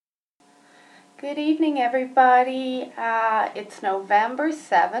Good evening, everybody. It's November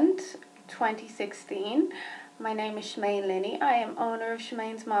 7th, 2016. My name is Shemaine Linney. I am owner of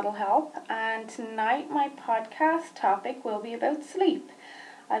Shemaine's Model Health, and tonight my podcast topic will be about sleep.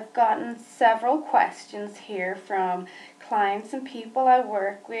 I've gotten several questions here from clients and people I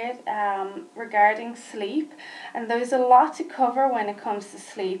work with regarding sleep, and there's a lot to cover when it comes to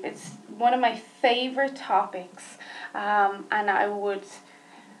sleep. It's one of my favorite topics, and I would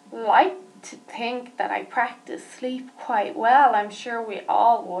like to think that I practice sleep quite well. I'm sure we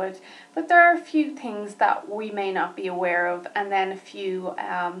all would, but there are a few things that we may not be aware of, and then a few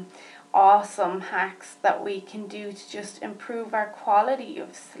awesome hacks that we can do to just improve our quality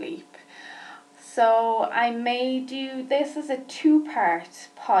of sleep. So I may do this as a two-part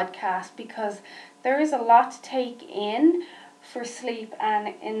podcast because there is a lot to take in for sleep,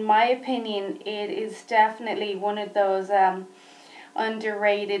 and in my opinion it is definitely one of those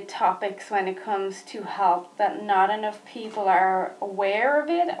underrated topics when it comes to health, that not enough people are aware of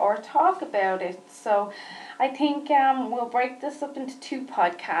it or talk about it. So I think we'll break this up into two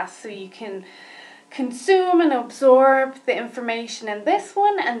podcasts so you can consume and absorb the information in this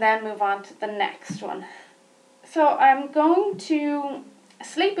one and then move on to the next one. So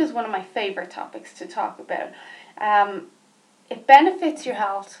sleep is one of my favorite topics to talk about. It benefits your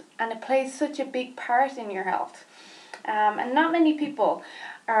health and it plays such a big part in your health. And not many people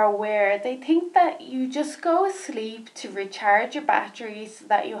are aware. They think that you just go asleep to recharge your batteries so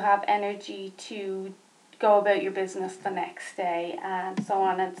that you have energy to go about your business the next day, and so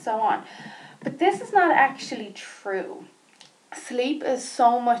on and so on. But this is not actually true. Sleep is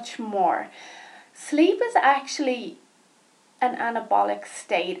so much more. Sleep is actually an anabolic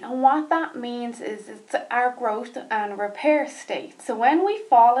state, and what that means is it's our growth and repair state. So when we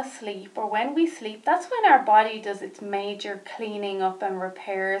fall asleep or when we sleep, that's when our body does its major cleaning up and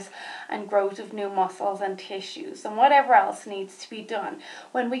repairs and growth of new muscles and tissues and whatever else needs to be done.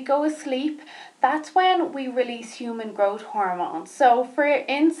 When we go asleep, that's when we release human growth hormones. So for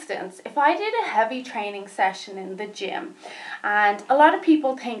instance, if I did a heavy training session in the gym, and a lot of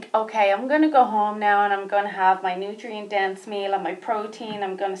people think, okay, I'm going to go home now and I'm going to have my nutrient dense meal and my protein,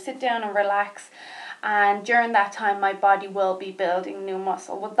 I'm going to sit down and relax, and during that time my body will be building new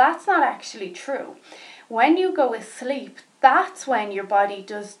muscle. Well, that's not actually true. When you go asleep, that's when your body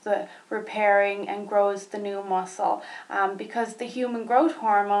does the repairing and grows the new muscle, because the human growth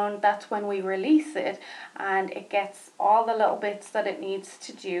hormone, that's when we release it and it gets all the little bits that it needs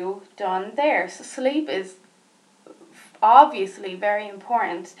to do done there. So sleep is obviously very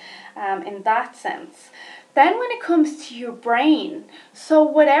important in that sense. Then when it comes to your brain, so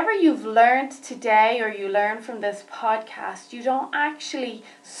whatever you've learned today or you learn from this podcast, you don't actually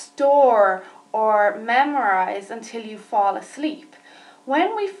store or memorize until you fall asleep.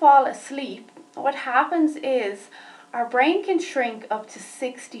 When we fall asleep, what happens is our brain can shrink up to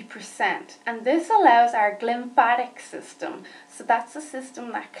 60%, and this allows our glymphatic system, so that's the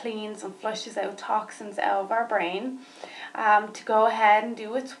system that cleans and flushes out toxins out of our brain, to go ahead and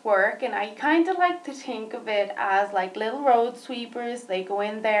do its work. And I kind of like to think of it as like little road sweepers. They go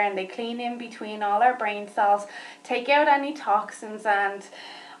in there and they clean in between all our brain cells, take out any toxins and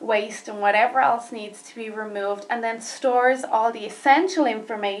waste and whatever else needs to be removed, and then stores all the essential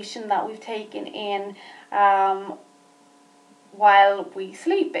information that we've taken in while we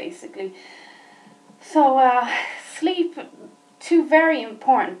sleep, basically. So sleep, two very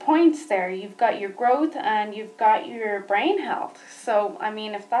important points there. You've got your growth and you've got your brain health. So I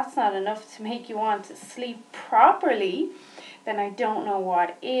mean, if that's not enough to make you want to sleep properly, then I don't know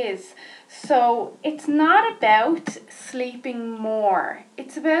what is. So it's not about sleeping more,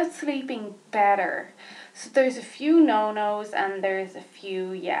 it's about sleeping better. So there's a few no-nos and there's a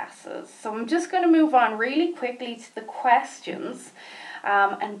few yeses. So I'm just going to move on really quickly to the questions,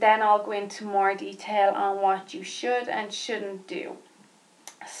 and then I'll go into more detail on what you should and shouldn't do.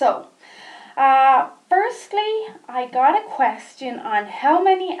 So firstly, I got a question on how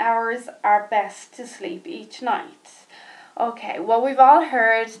many hours are best to sleep each night. Okay, well, we've all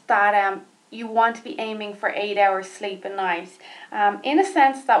heard that you want to be aiming for 8 hours sleep a night. In a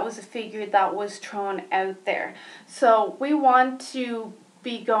sense, that was a figure that was thrown out there. So we want to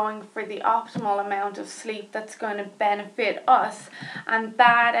be going for the optimal amount of sleep that's going to benefit us, and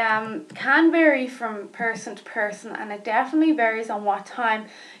that can vary from person to person, and it definitely varies on what time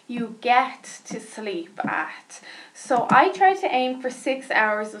you get to sleep at. So I try to aim for 6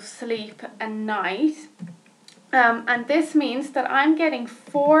 hours of sleep a night. And this means that I'm getting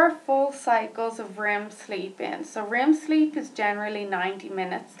 4 full cycles of REM sleep in. So REM sleep is generally 90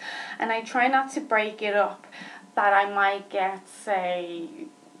 minutes, and I try not to break it up, that I might get, say,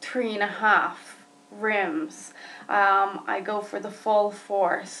 3.5 REMs. I go for the full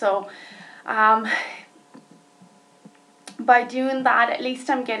 4. So by doing that, at least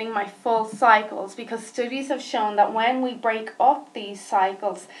I'm getting my full cycles, because studies have shown that when we break up these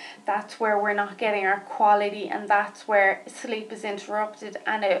cycles, that's where we're not getting our quality, and that's where sleep is interrupted,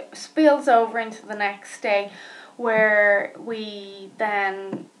 and it spills over into the next day, where we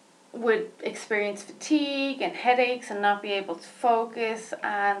then would experience fatigue and headaches and not be able to focus,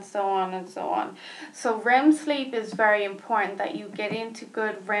 and so on and so on. So REM sleep is very important, that you get into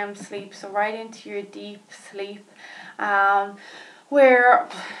good REM sleep, so right into your deep sleep, where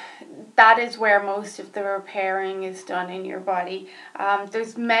that is where most of the repairing is done in your body.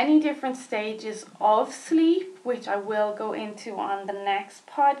 There's many different stages of sleep, which I will go into on the next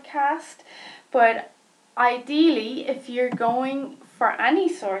podcast, but ideally, if you're going for any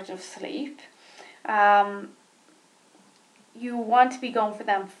sort of sleep, you want to be going for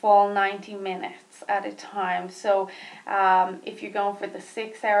them full 90 minutes at a time. So if you're going for the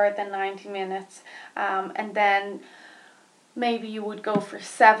 6 hour, then 90 minutes, and then maybe you would go for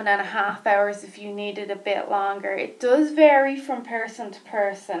 7.5 hours if you needed a bit longer. It does vary from person to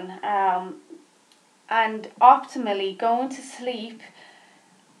person, and optimally going to sleep,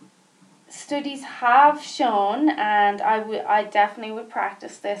 studies have shown, and I definitely would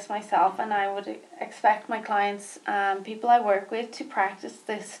practice this myself, and I would expect my clients, people I work with, to practice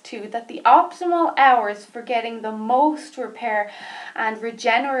this too, that the optimal hours for getting the most repair and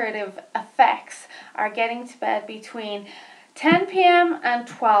regenerative effects are getting to bed between 10 p.m. and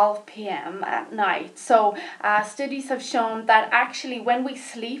 12 p.m. at night. So studies have shown that actually when we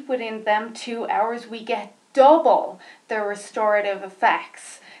sleep within them 2 hours, we get double the restorative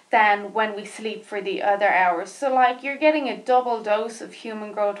effects than when we sleep for the other hours. So like, you're getting a double dose of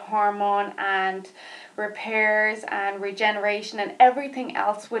human growth hormone and repairs and regeneration and everything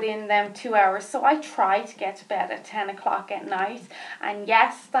else within them 2 hours. So I try to get to bed at 10 o'clock at night, and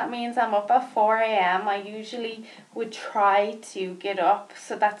yes, that means I'm up at 4 a.m. I usually would try to get up,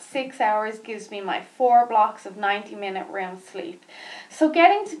 so that 6 hours gives me my 4 blocks of 90-minute REM sleep. So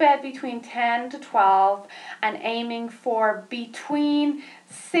getting to bed between 10 to 12 and aiming for between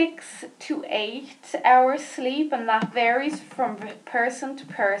 6 to 8 hours sleep, and that varies from person to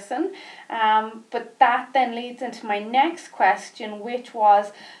person, but that then leads into my next question, which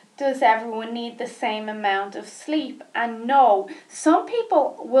was, does everyone need the same amount of sleep? And no, some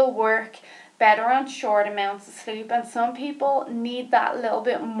people will work better on short amounts of sleep, and some people need that little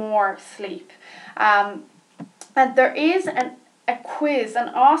bit more sleep. And there is a quiz, an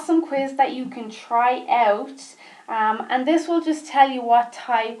awesome quiz that you can try out, and this will just tell you what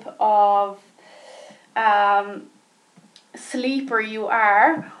type of sleeper you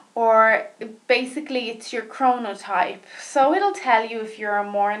are, or basically it's your chronotype. So it'll tell you if you're a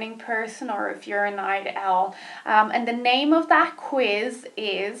morning person or if you're a night owl. And the name of that quiz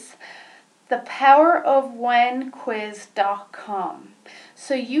is thepowerofwhenquiz.com.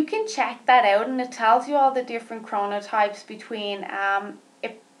 So you can check that out, and it tells you all the different chronotypes between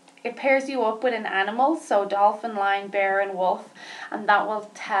it pairs you up with an animal, so dolphin, lion, bear, and wolf, and that will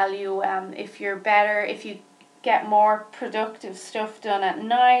tell you if you're better, if you get more productive stuff done at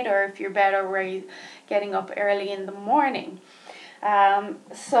night, or if you're better getting up early in the morning.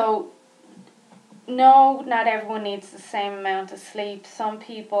 So no, not everyone needs the same amount of sleep. Some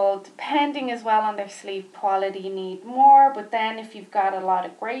people, depending as well on their sleep quality, need more, but then if you've got a lot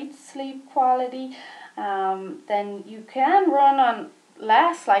of great sleep quality, then you can run on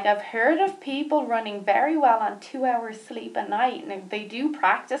less. Like, I've heard of people running very well on 2 hours sleep a night, and they do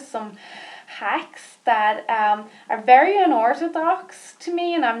practice some hacks that are very unorthodox to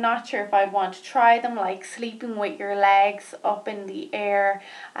me, and I'm not sure if I'd want to try them, like sleeping with your legs up in the air,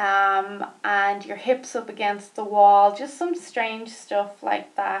 and your hips up against the wall, just some strange stuff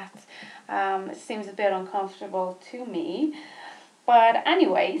like that. It seems a bit uncomfortable to me. But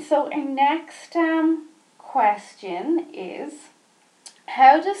anyway, so our next question is,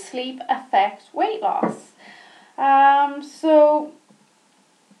 how does sleep affect weight loss? So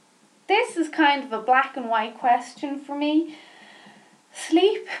this is kind of a black and white question for me.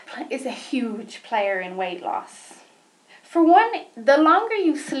 Sleep is a huge player in weight loss. For one, the longer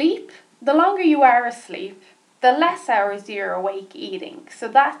you sleep, the longer you are asleep, the less hours you're awake eating. So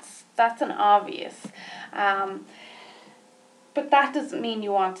that's an obvious. But that doesn't mean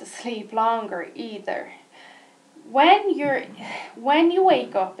you want to sleep longer either. When you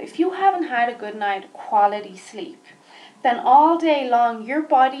wake up, if you haven't had a good night of quality sleep, then all day long your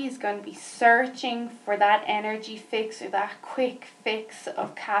body is going to be searching for that energy fix or that quick fix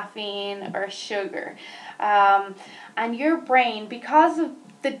of caffeine or sugar. And your brain, because of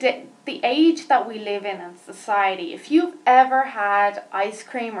the age that we live in society, if you've ever had ice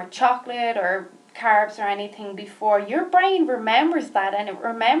cream or chocolate or carbs or anything before, your brain remembers that, and it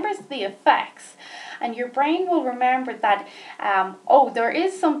remembers the effects. And your brain will remember that, oh, there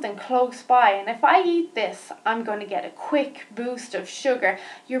is something close by, and if I eat this, I'm going to get a quick boost of sugar.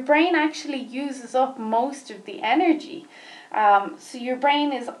 Your brain actually uses up most of the energy. So your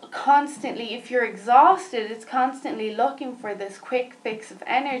brain is constantly, if you're exhausted, it's constantly looking for this quick fix of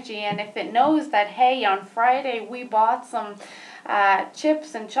energy. And if it knows that, hey, on Friday we bought some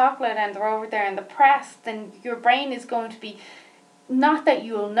chips and chocolate and they're over there in the press, then your brain is going to be, not that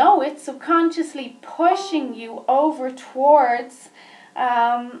you'll know it, subconsciously pushing you over towards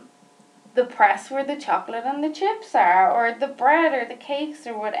the press where the chocolate and the chips are, or the bread or the cakes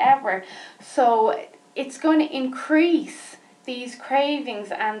or whatever. So it's going to increase these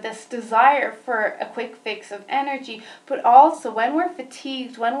cravings and this desire for a quick fix of energy. But also, when we're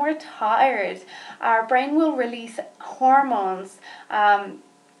fatigued, when we're tired, our brain will release hormones.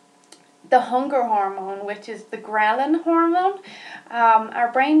 The hunger hormone, which is the ghrelin hormone,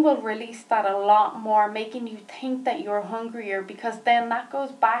 our brain will release that a lot more, making you think that you're hungrier, because then that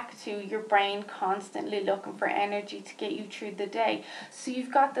goes back to your brain constantly looking for energy to get you through the day. So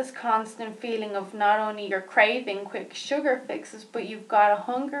you've got this constant feeling of not only you're craving quick sugar fixes, but you've got a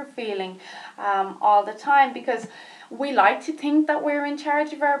hunger feeling all the time, because we like to think that we're in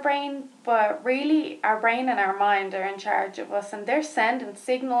charge of our brain, but really our brain and our mind are in charge of us, and they're sending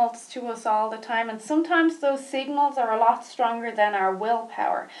signals to us all the time, and sometimes those signals are a lot stronger than our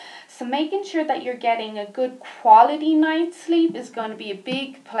willpower. So making sure that you're getting a good quality night's sleep is going to be a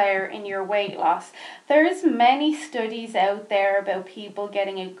big player in your weight loss. There's many studies out there about people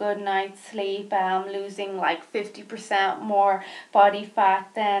getting a good night's sleep, losing like 50% more body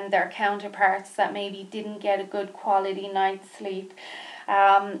fat than their counterparts that maybe didn't get a good quality night's sleep.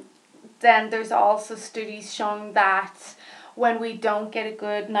 Then there's also studies showing that when we don't get a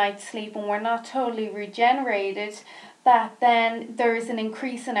good night's sleep and we're not totally regenerated, that then there's an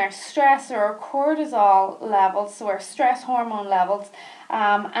increase in our stress or our cortisol levels, so our stress hormone levels.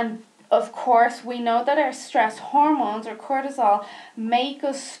 And of course, we know that our stress hormones or cortisol make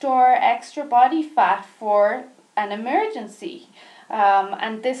us store extra body fat for an emergency.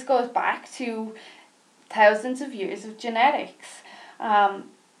 And this goes back to thousands of years of genetics.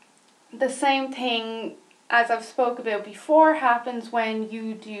 The same thing, as I've spoke about before, happens when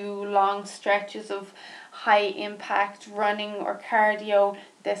you do long stretches of high impact running or cardio.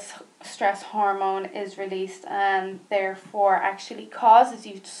 This stress hormone is released and therefore actually causes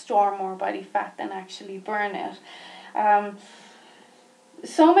you to store more body fat than actually burn it.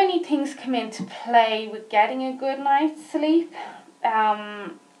 So many things come into play with getting a good night's sleep.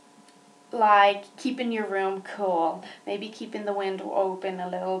 Like keeping your room cool, maybe keeping the window open a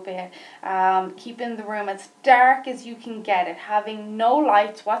little bit, keeping the room as dark as you can get it, having no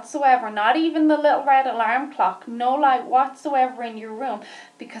lights whatsoever, not even the little red alarm clock, no light whatsoever in your room,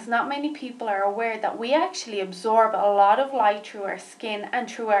 because not many people are aware that we actually absorb a lot of light through our skin and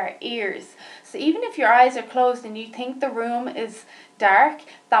through our ears. So even if your eyes are closed and you think the room is dark,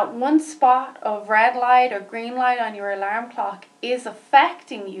 that one spot of red light or green light on your alarm clock is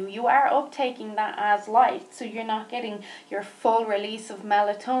affecting you. You are uptaking that as light, so you're not getting your full release of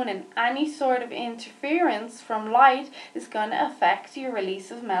melatonin. Any sort of interference from light is going to affect your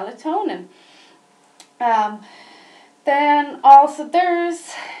release of melatonin. Then also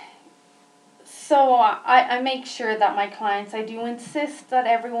so I make sure that my clients, I do insist that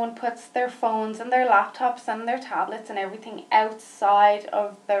everyone puts their phones and their laptops and their tablets and everything outside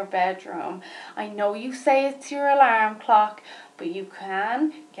of their bedroom. I know you say it's your alarm clock, but you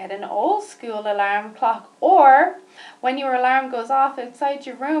can get an old school alarm clock, or when your alarm goes off outside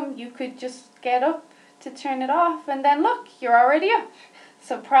your room, you could just get up to turn it off, and then look, you're already up.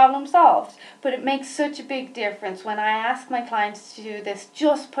 So problem solved. But it makes such a big difference when I ask my clients to do this.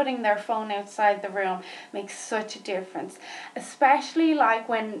 Just putting their phone outside the room makes such a difference. Especially like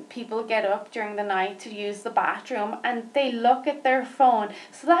when people get up during the night to use the bathroom and they look at their phone.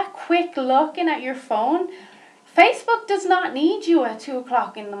 So that quick looking at your phone, Facebook does not need you at 2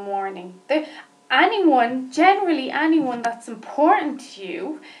 o'clock in the morning. Generally anyone that's important to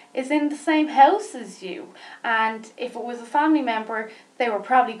you is in the same house as you. And if it was a family member, they were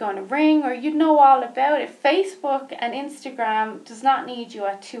probably going to ring or you'd know all about it. Facebook and Instagram does not need you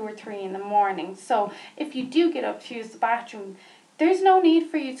at 2 or 3 in the morning. So if you do get up to use the bathroom, there's no need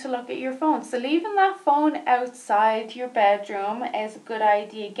for you to look at your phone. So leaving that phone outside your bedroom is a good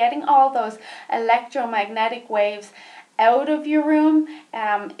idea. Getting all those electromagnetic waves out of your room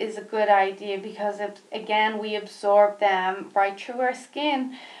is a good idea, because again, we absorb them right through our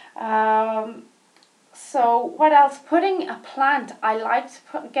skin. So what else? Putting a plant. I like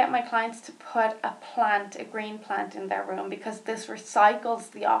to get my clients to put a plant, a green plant, in their room, because this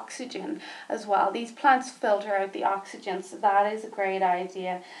recycles the oxygen as well. These plants filter out the oxygen, so that is a great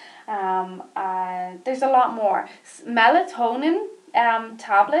idea. There's a lot more. Melatonin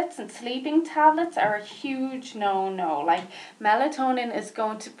tablets and sleeping tablets are a huge no-no. Like, melatonin is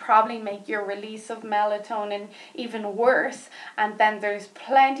going to probably make your release of melatonin even worse. And then there's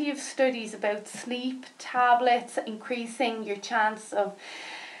plenty of studies about sleep tablets increasing your chance of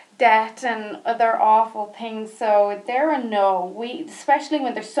death and other awful things. So they're a no. Especially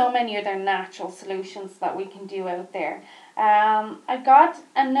when there's so many other natural solutions that we can do out there. I got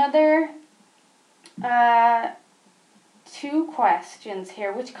another two questions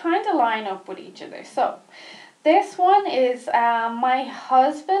here which kind of line up with each other. So this one is, my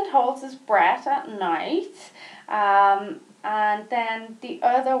husband holds his breath at night. And then the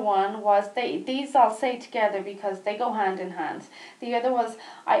other one was, these I'll say together because they go hand in hand. The other was,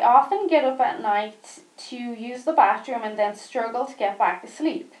 I often get up at night to use the bathroom and then struggle to get back to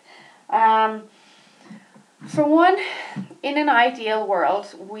sleep. For one, in an ideal world,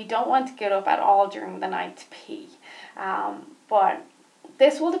 we don't want to get up at all during the night to pee. But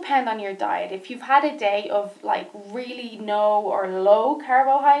this will depend on your diet. If you've had a day of like really no or low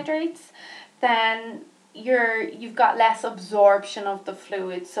carbohydrates, then you've got less absorption of the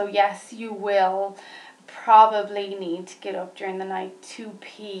fluid. So yes, you will probably need to get up during the night to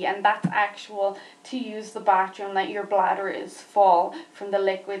pee, and that's actual to use the bathroom, that your bladder is full from the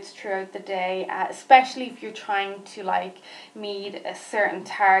liquids throughout the day, especially if you're trying to like meet a certain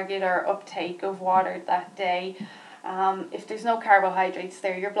target or uptake of water that day. If there's no carbohydrates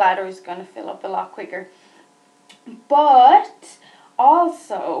there, your bladder is going to fill up a lot quicker. But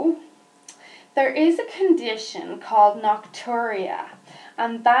also, there is a condition called nocturia,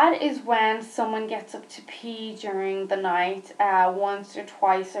 and that is when someone gets up to pee during the night once or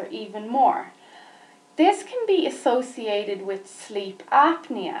twice or even more. This can be associated with sleep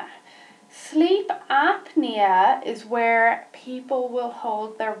apnea. Sleep apnea is where people will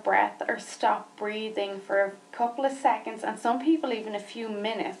hold their breath or stop breathing for a couple of seconds, and some people even a few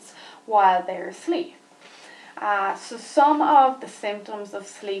minutes while they're asleep. So some of the symptoms of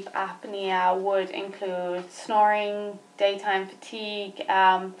sleep apnea would include snoring, daytime fatigue,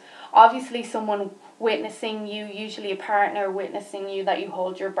 obviously someone witnessing you, usually a partner witnessing you, that you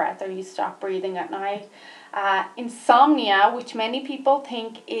hold your breath or you stop breathing at night. Insomnia, which many people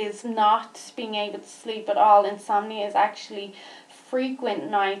think is not being able to sleep at all. Insomnia is actually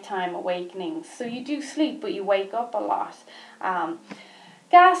frequent nighttime awakenings. So you do sleep, but you wake up a lot.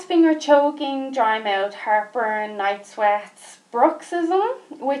 Gasping or choking, dry mouth, heartburn, night sweats, bruxism,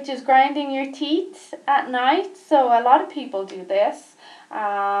 which is grinding your teeth at night. So a lot of people do this.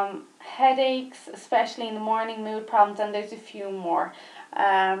 Headaches, especially in the morning, mood problems, and there's a few more.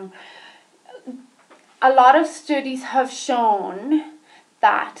 A lot of studies have shown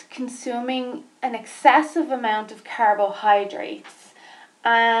that consuming an excessive amount of carbohydrates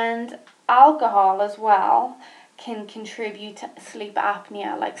and alcohol as well can contribute to sleep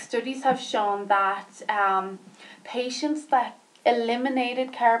apnea. Like, studies have shown that patients that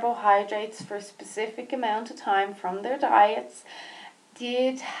eliminated carbohydrates for a specific amount of time from their diets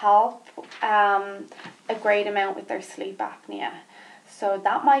did help a great amount with their sleep apnea. So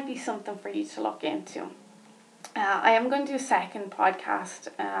that might be something for you to look into. I am going to do a second podcast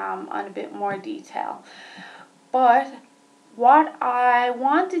on a bit more detail. But what I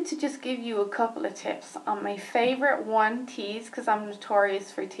wanted to just give you a couple of tips on my favorite teas, because I'm notorious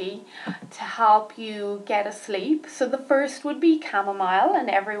for tea, to help you get asleep. So the first would be chamomile, and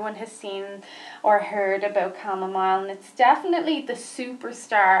everyone has seen or heard about chamomile, and it's definitely the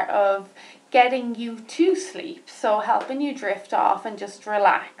superstar of getting you to sleep, so helping you drift off and just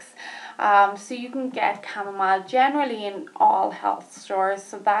relax. So you can get chamomile generally in all health stores,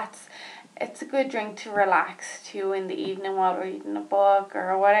 so it's a good drink to relax to in the evening while reading a book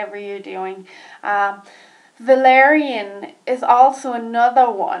or whatever you're doing. Valerian is also another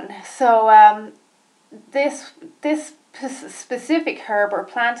one. So this specific herb or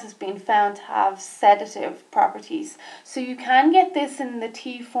plant has been found to have sedative properties. So you can get this in the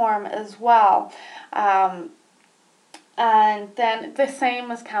tea form as well. And then the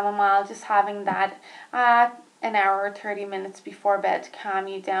same as chamomile, just having that an hour or 30 minutes before bed to calm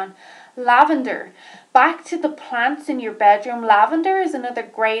you down. Lavender. Back to the plants in your bedroom. Lavender is another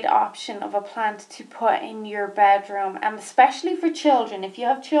great option of a plant to put in your bedroom, and especially for children. If you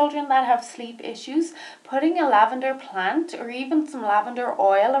have children that have sleep issues, putting a lavender plant or even some lavender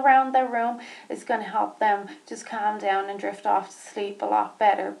oil around their room is going to help them just calm down and drift off to sleep a lot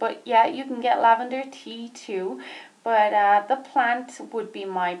better. But yeah, you can get lavender tea too. But the plant would be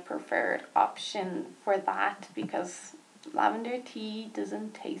my preferred option for that, because lavender tea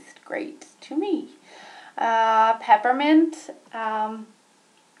doesn't taste great to me. Peppermint.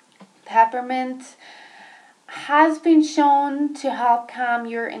 Peppermint has been shown to help calm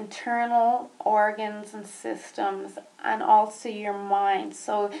your internal organs and systems, and also your mind.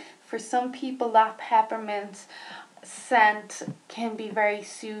 So for some people, that peppermint scent can be very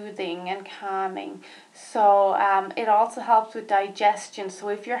soothing and calming. So it also helps with digestion. So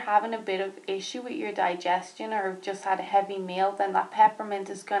if you're having a bit of issue with your digestion or have just had a heavy meal, then that peppermint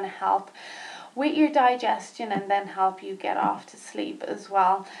is going to help with your digestion and then help you get off to sleep as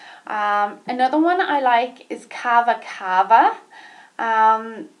well. Another one I like is Kava Kava.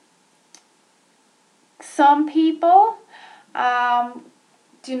 Some people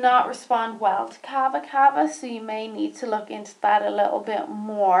do not respond well to Kava Kava, so you may need to look into that a little bit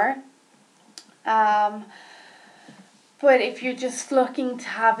more. But if you're just looking to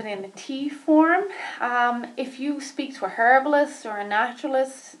have it in a tea form, if you speak to a herbalist or a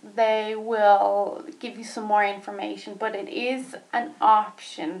naturalist, they will give you some more information. But it is an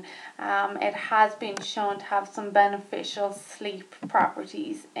option. It has been shown to have some beneficial sleep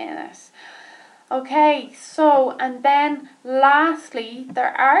properties in it. Okay, so, and then lastly,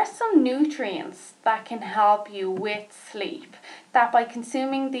 there are some nutrients that can help you with sleep, that by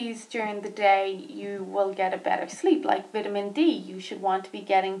consuming these during the day, you will get a better sleep, like vitamin D. You should want to be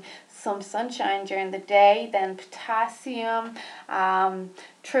getting some sunshine during the day, then potassium,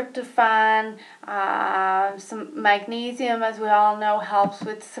 tryptophan, some magnesium, as we all know, helps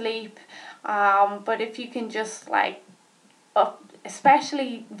with sleep. But if you can just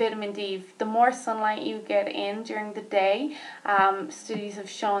especially vitamin D, the more sunlight you get in during the day, studies have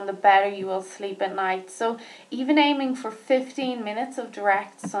shown the better you will sleep at night. So even aiming for 15 minutes of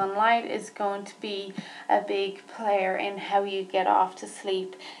direct sunlight is going to be a big player in how you get off to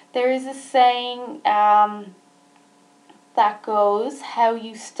sleep. There is a saying that goes, how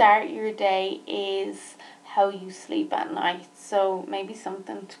you start your day is how you sleep at night. So maybe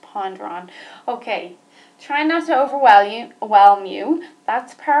something to ponder on. Okay. Try not to overwhelm you.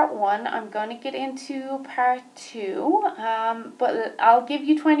 That's part 1. I'm going to get into part 2, but I'll give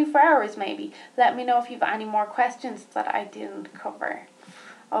you 24 hours maybe. Let me know if you have any more questions that I didn't cover.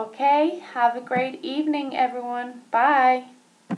 Okay, have a great evening, everyone. Bye.